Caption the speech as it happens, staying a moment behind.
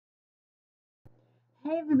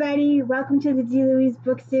Hey everybody, welcome to the D. Louise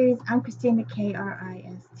book series. I'm Christina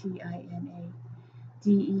Kristinadeleuse,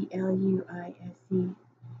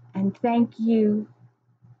 and thank you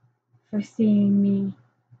for seeing me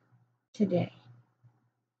today.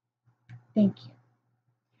 Thank you.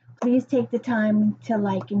 Please take the time to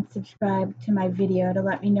like and subscribe to my video to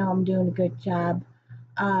let me know I'm doing a good job.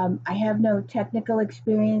 I have no technical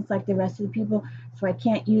experience like the rest of the people, so I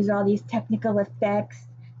can't use all these technical effects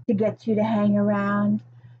to get you to hang around.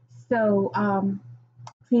 So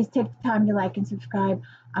please take the time to like and subscribe.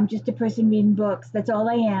 I'm just a person reading books. That's all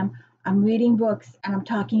I am. I'm reading books and I'm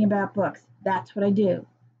talking about books. That's what I do.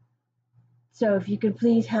 So if you could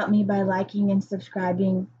please help me by liking and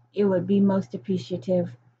subscribing, it would be most appreciative.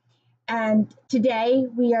 And today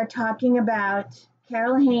we are talking about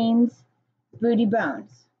Carol Haines' Booty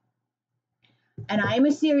Bones. And I am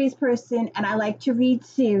a series person and I like to read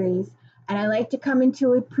series. And I like to come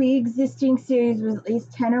into a pre-existing series with at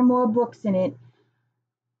least 10 or more books in it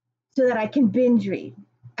so that I can binge read.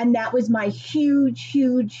 And that was my huge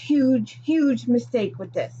mistake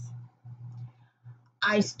with this.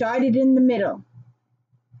 I started in the middle,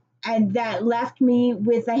 and that left me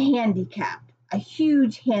with a handicap, a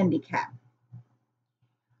huge handicap.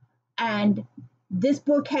 And this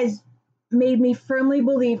book has made me firmly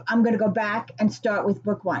believe I'm going to go back and start with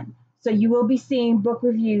book one. So you will be seeing book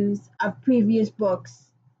reviews of previous books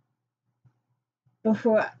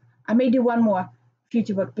before. I may do one more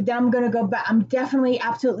future book, but then I'm going to go back. I'm definitely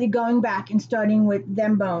absolutely going back and starting with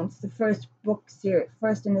Them Bones, the first book series,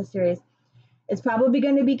 first in the series. It's probably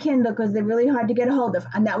going to be Kindle because they're really hard to get a hold of.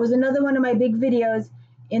 And that was another one of my big videos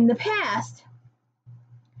in the past,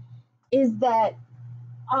 is that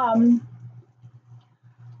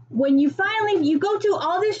when you go through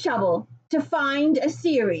all this trouble to find a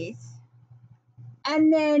series,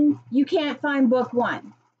 and then you can't find book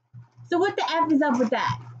one. So what the F is up with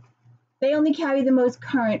that? They only carry the most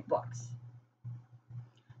current books.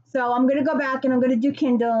 So I'm going to go back and I'm going to do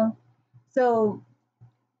Kindle. So,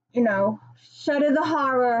 Shudder the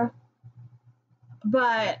Horror,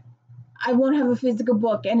 but I won't have a physical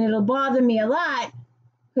book, and it'll bother me a lot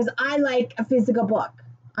because I like a physical book.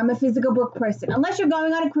 I'm a physical book person. Unless you're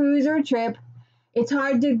going on a cruise or a trip, it's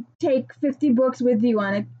hard to take 50 books with you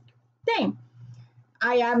on a thing.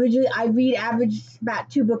 I read about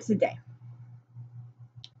 2 books a day.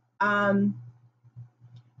 So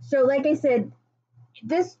like I said,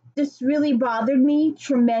 this really bothered me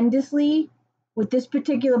tremendously with this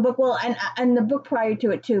particular book. Well, and the book prior to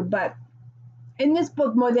it too. But in this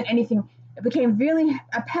book, more than anything, it became really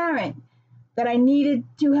apparent that I needed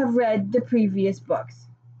to have read the previous books.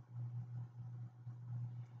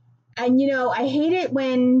 And I hate it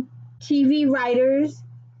when TV writers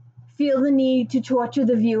feel the need to torture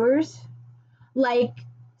the viewers, like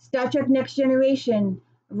Star Trek Next Generation,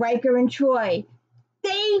 Riker and Troy.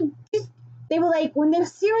 They were like, when the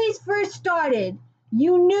series first started,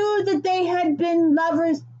 you knew that they had been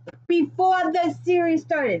lovers before the series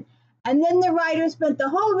started. And then the writers spent the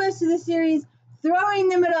whole rest of the series throwing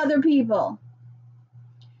them at other people.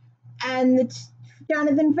 And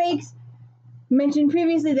Jonathan Frakes mentioned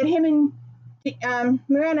previously that him and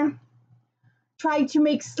Miranda tried to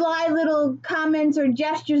make sly little comments or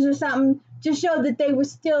gestures or something to show that they were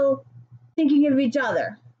still thinking of each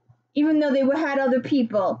other, even though they had other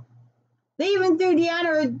people. They even threw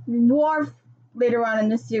Deanna at Worf later on in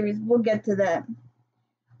the series. We'll get to that.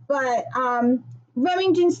 But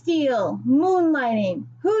Remington Steele, Moonlighting,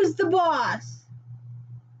 Who's the Boss?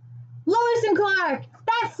 Lois and Clark.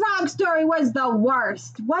 That frog story was the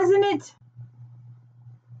worst, wasn't it?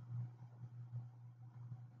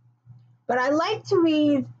 But I like to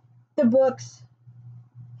read the books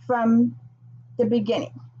from the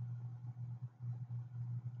beginning.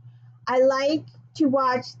 I like to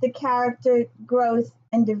watch the character growth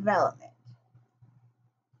and development.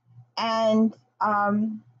 And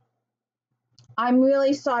I'm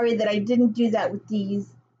really sorry that I didn't do that with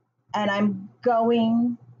these, and I'm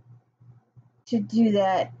going to do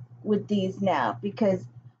that with these now, because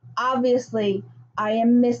obviously I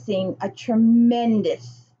am missing a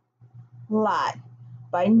tremendous lot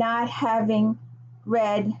by not having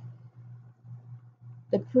read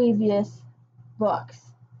the previous books.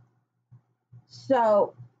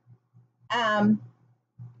 So, Kath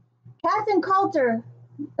and Coulter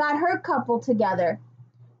got her couple together,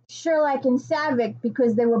 Sherlock and Savick,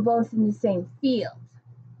 because they were both in the same field.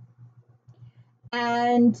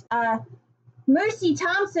 And Mercy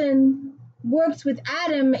Thompson works with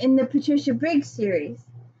Adam in the Patricia Briggs series.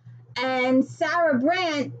 And Sarah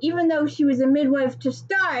Brandt, even though she was a midwife to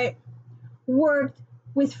start, worked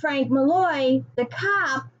with Frank Malloy, the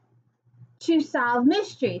cop, to solve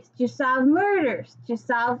mysteries, to solve murders, to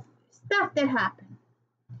solve stuff that happened.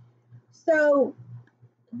 So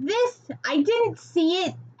this, I didn't see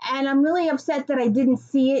it, and I'm really upset that I didn't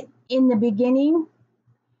see it in the beginning,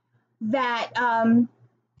 that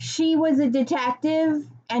she was a detective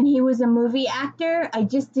and he was a movie actor. I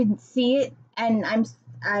just didn't see it, and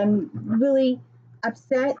I'm really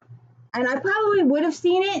upset. And I probably would have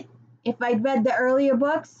seen it if I'd read the earlier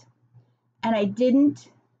books, and I didn't.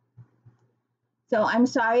 So I'm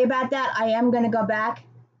sorry about that. I am going to go back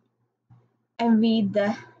and read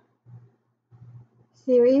the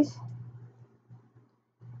series,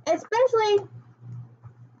 especially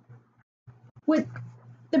with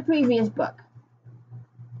the previous book.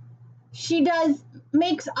 She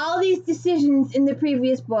makes all these decisions in the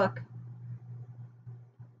previous book,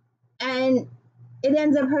 and it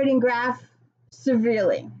ends up hurting Graf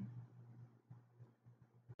severely.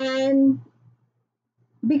 And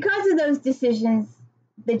because of those decisions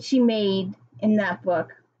that she made in that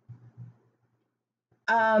book,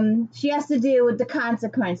 she has to deal with the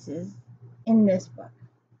consequences in this book.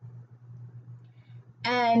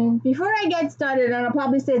 And before I get started, and I'll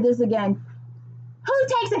probably say this again, who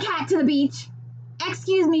takes a cat to the beach?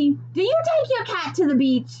 Excuse me, do you take your cat to the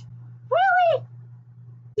beach? Really?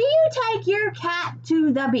 Do you take your cat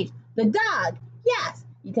to the beach? The dog, yes,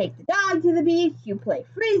 you take the dog to the beach, you play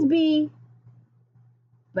frisbee,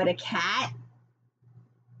 but a cat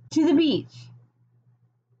to the beach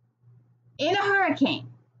in a hurricane,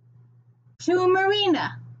 to a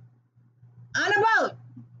marina, on a boat,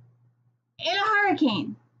 in a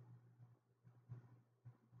hurricane.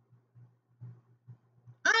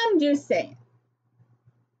 I'm just saying.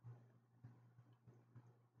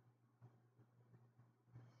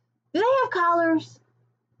 Do they have collars?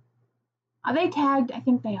 Are they tagged? I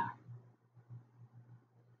think they are.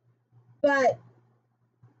 But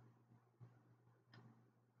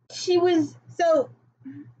she was, so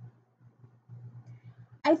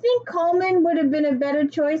I think Coleman would have been a better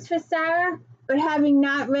choice for Sarah, but having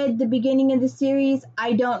not read the beginning of the series,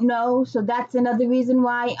 I don't know. So that's another reason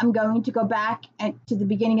why I'm going to go back to the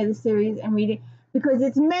beginning of the series and read it, because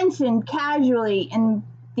it's mentioned casually in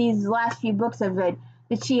these last few books I've read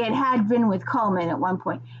that she had been with Coleman at one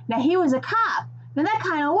point. Now, he was a cop. Now, that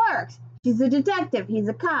kind of works. She's a detective. He's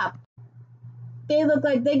a cop. They look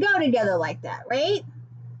like they go together like that, right?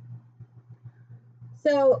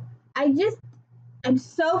 So I'm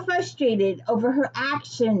so frustrated over her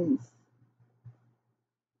actions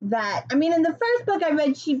that, I mean, in the first book I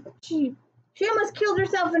read, she almost killed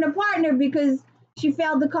herself and her partner because she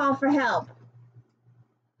failed to call for help.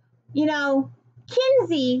 You know,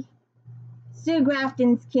 Kinsey, Sue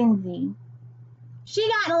Grafton's Kinsey, she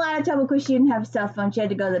got in a lot of trouble because she didn't have a cell phone. She had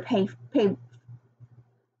to go to the pay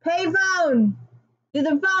phone, to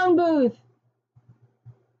the phone booth.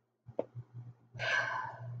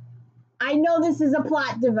 I know this is a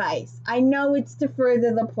plot device. I know it's to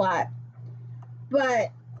further the plot.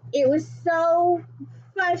 But it was so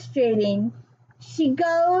frustrating. She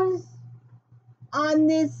goes on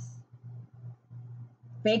this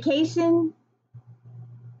vacation,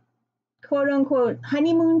 quote unquote,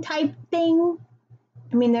 honeymoon type thing.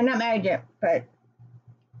 I mean, they're not married yet, but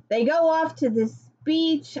they go off to this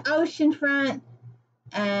beach, oceanfront,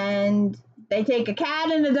 and they take a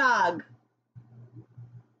cat and a dog.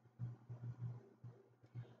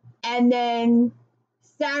 And then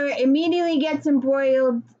Sarah immediately gets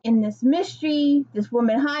embroiled in this mystery. This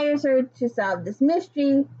woman hires her to solve this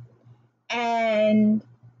mystery, and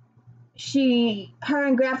her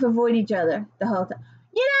and Graf avoid each other the whole time.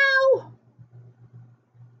 You know,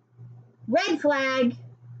 red flag,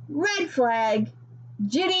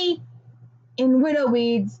 Ginny in Widow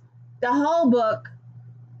Weeds, the whole book,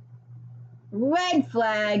 red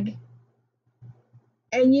flag.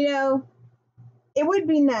 And you know, it would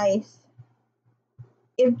be nice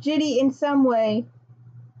if Ginny in some way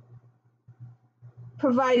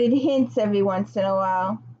provided hints every once in a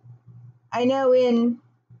while. I know in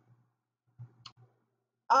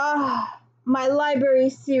my library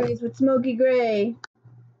series with Smokey Gray,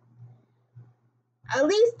 at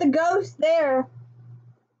least the ghost there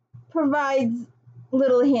provides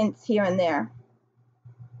little hints here and there.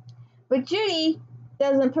 But Judy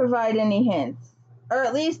doesn't provide any hints, or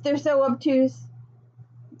at least they're so obtuse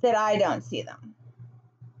that I don't see them.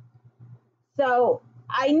 So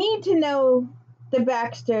I need to know the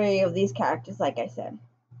backstory of these characters, like I said.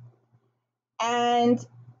 And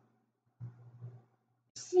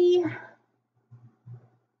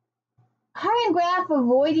her and Graf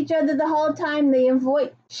avoid each other the whole time.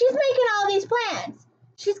 She's making all these plans.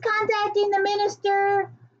 She's contacting the minister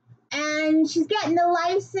And she's getting the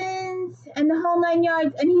license and the whole 9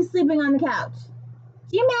 yards, and he's sleeping on the couch.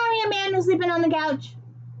 Do you marry a man who's sleeping on the couch?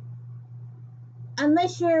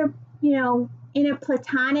 Unless you're, in a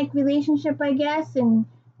platonic relationship, I guess, and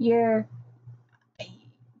don't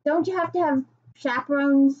you have to have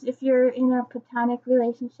chaperones if you're in a platonic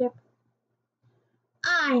relationship?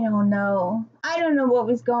 I don't know. I don't know what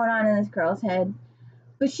was going on in this girl's head.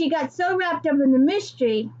 But she got so wrapped up in the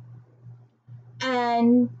mystery,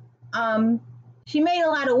 and she made a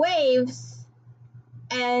lot of waves,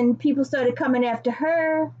 and people started coming after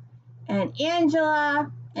her, and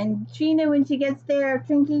Angela, and Trina when she gets there,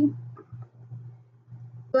 Trinky.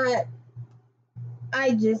 But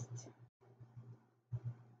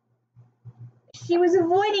she was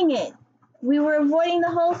avoiding it. We were avoiding the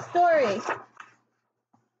whole story.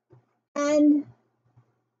 And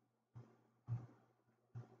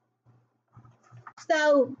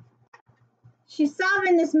so she's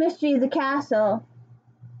solving this mystery of the castle,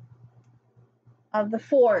 of the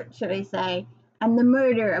fort, should I say, and the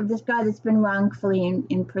murder of this guy that's been wrongfully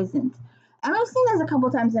imprisoned. And I've seen this a couple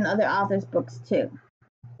times in other authors' books too,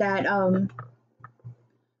 that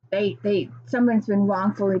someone's been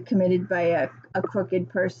wrongfully committed by a crooked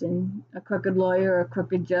person, a crooked lawyer, or a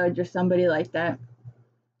crooked judge, or somebody like that.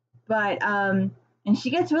 But and she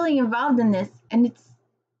gets really involved in this, and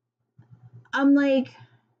I'm like,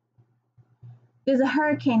 there's a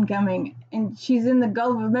hurricane coming, and she's in the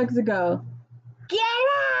Gulf of Mexico. Get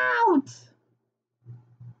out!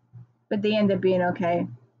 But they end up being okay.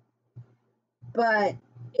 But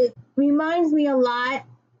it reminds me a lot.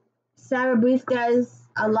 Sarah Booth does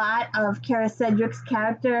a lot of Kara Cedric's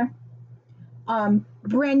character.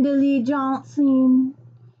 Brenda Lee Johnson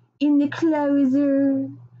in The Closer.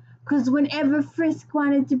 Because whenever Frisk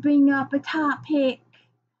wanted to bring up a topic,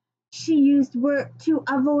 she used work to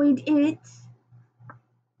avoid it.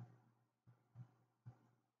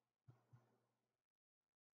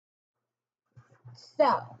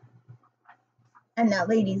 So, and that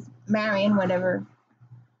lady's marrying whatever.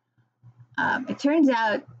 It turns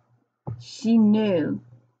out she knew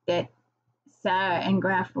that Sarah and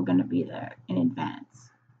Graf were going to be there in advance.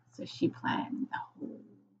 So she planned the whole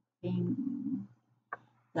thing.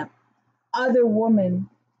 The other woman.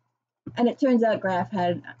 And it turns out Graf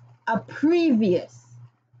had a previous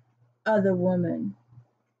other woman.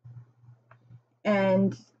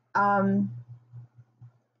 And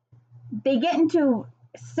they get into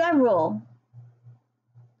several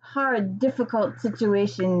hard, difficult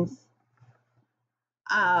situations.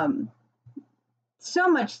 So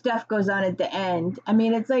much stuff goes on at the end. I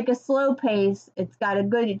mean, it's like a slow pace. It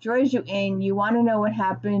draws you in. You want to know what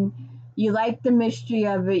happened. You like the mystery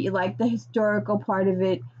of it. You like the historical part of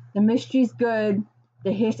it. The mystery's good.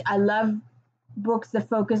 I love books that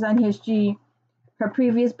focus on history. Her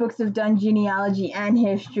previous books have done genealogy and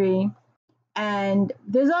history. And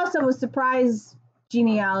there's also a surprise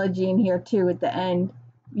genealogy in here too at the end.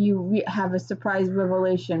 You have a surprise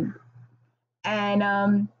revelation.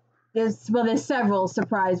 And there's several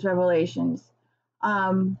surprise revelations.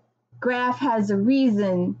 Graf has a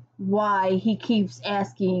reason why he keeps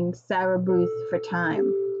asking Sarah Booth for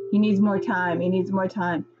time. He needs more time. He needs more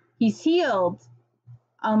time. He's healed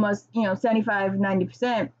almost, 75,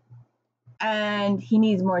 90%, and he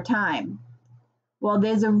needs more time. Well,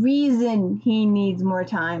 there's a reason he needs more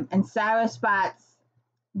time, and Sarah spots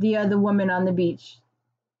the other woman on the beach.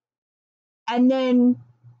 And then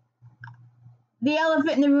the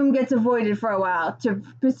elephant in the room gets avoided for a while to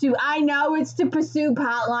pursue. I know it's to pursue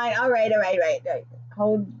plotline. All right.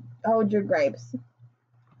 Hold your grapes.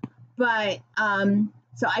 But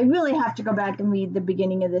so I really have to go back and read the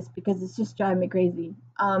beginning of this because it's just driving me crazy.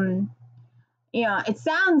 It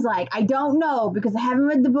sounds like, I don't know because I haven't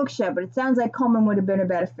read the book yet, but it sounds like Coleman would have been a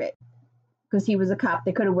better fit because he was a cop.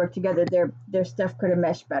 They could have worked together. Their stuff could have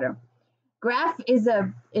meshed better. Graf is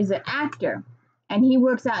an actor, and he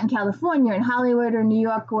works out in California, in Hollywood or New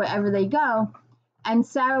York or wherever they go. And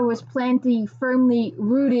Sarah was firmly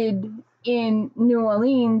rooted in New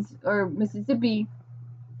Orleans or Mississippi,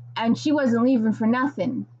 and she wasn't leaving for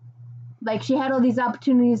nothing. Like, she had all these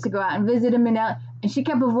opportunities to go out and visit him, and she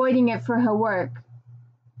kept avoiding it for her work.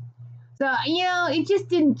 So, it just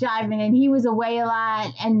didn't jive in, and he was away a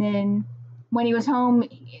lot, and then when he was home,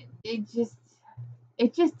 it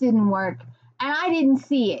just didn't work. And I didn't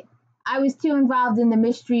see it. I was too involved in the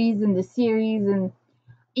mysteries and the series, and,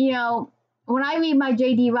 when I read my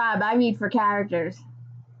J.D. Robb, I read for characters.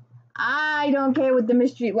 I don't care what the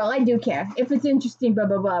mystery. Well, I do care if it's interesting, blah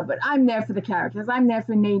blah blah. But I'm there for the characters. I'm there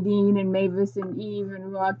for Nadine and Mavis and Eve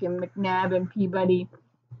and Rook and McNabb and Peabody.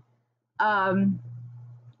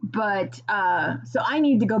 But so I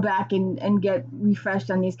need to go back and get refreshed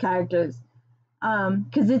on these characters,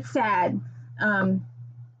 because it's sad.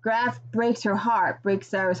 Graf breaks her heart, breaks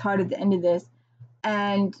Sarah's heart at the end of this,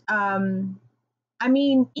 and I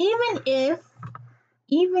mean, even if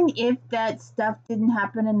that stuff didn't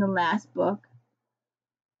happen in the last book,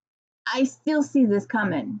 I still see this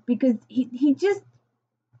coming, because he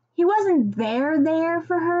wasn't there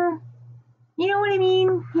for her. You know what I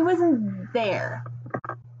mean? He wasn't there.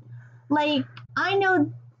 Like, I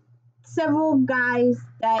know several guys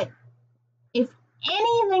that if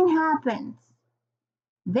anything happens,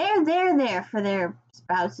 they're there for their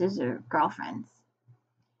spouses or girlfriends.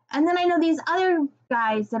 And then I know these other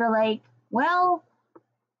guys that are like, well,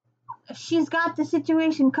 she's got the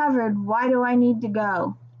situation covered. Why do I need to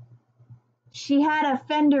go? She had a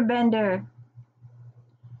fender bender,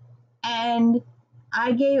 and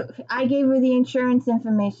I gave her the insurance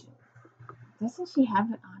information. Doesn't she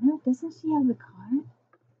have it on her? Doesn't she have the car?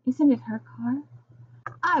 Isn't it her car?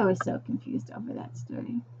 I was so confused over that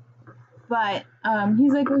story. But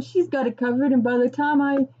he's like, well, she's got it covered, and by the time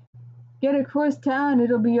I get across town,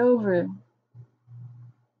 it'll be over.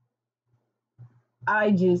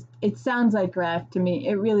 It sounds like Graf to me.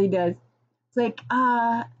 It really does. It's like,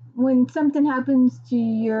 when something happens to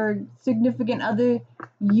your significant other,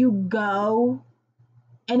 you go.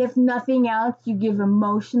 And if nothing else, you give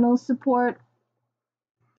emotional support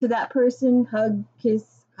to that person. Hug, kiss,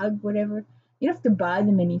 hug, whatever. You don't have to buy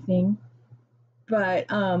them anything. But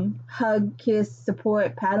hug, kiss,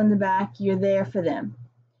 support, pat on the back, you're there for them.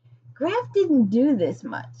 Graf didn't do this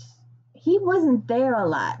much. He wasn't there a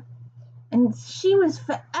lot. And she was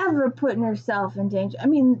forever putting herself in danger. I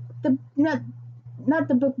mean, not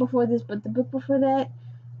the book before this, but the book before that,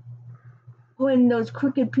 when those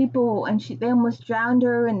crooked people, and they almost drowned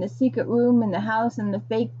her in the secret room in the house, and the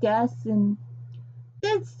fake deaths, and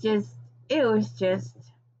it was just.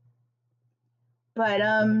 But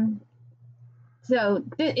so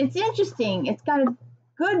it's interesting. It's got a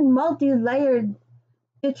good multi-layered.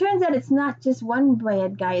 It turns out it's not just one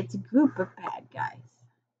bad guy; it's a group of bad guys.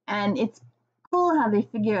 And it's cool how they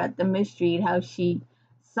figure out the mystery and how she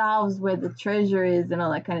solves where the treasure is and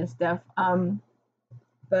all that kind of stuff.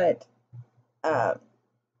 But I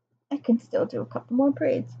can still do a couple more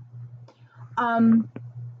braids.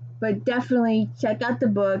 But definitely check out the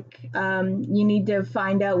book. You need to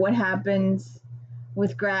find out what happens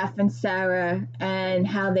with Graf and Sarah and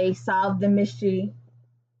how they solve the mystery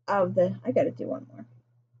of the. I gotta do one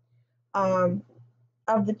more.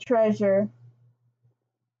 Of the treasure.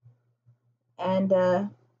 And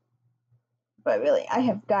but really, I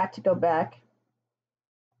have got to go back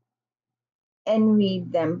and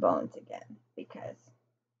read them bones again, because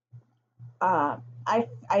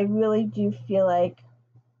I really do feel like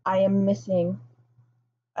I am missing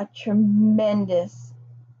a tremendous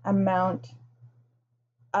amount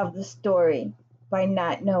of the story by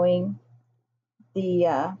not knowing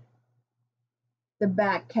the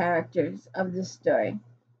back characters of the story.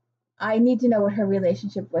 I need to know what her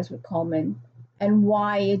relationship was with Coleman and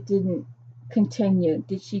why it didn't continue.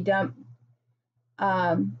 Did she dump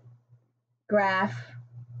Graf?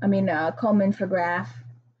 Coleman for Graf?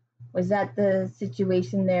 Was that the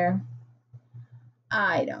situation there?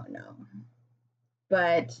 I don't know.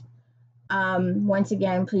 But once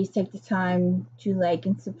again, please take the time to like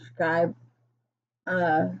and subscribe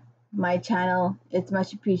my channel. It's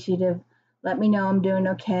much appreciative. Let me know I'm doing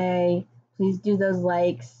okay. Please do those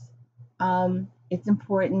likes. It's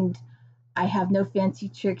important. I have no fancy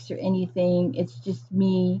tricks or anything. It's just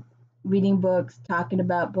me reading books, talking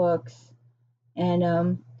about books. And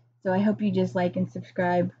so I hope you just like and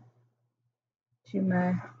subscribe to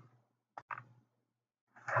my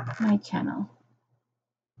channel.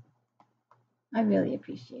 I really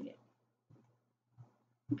appreciate it. I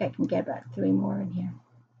think I can get about 3 more in here.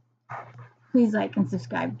 Please like and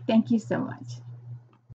subscribe. Thank you so much.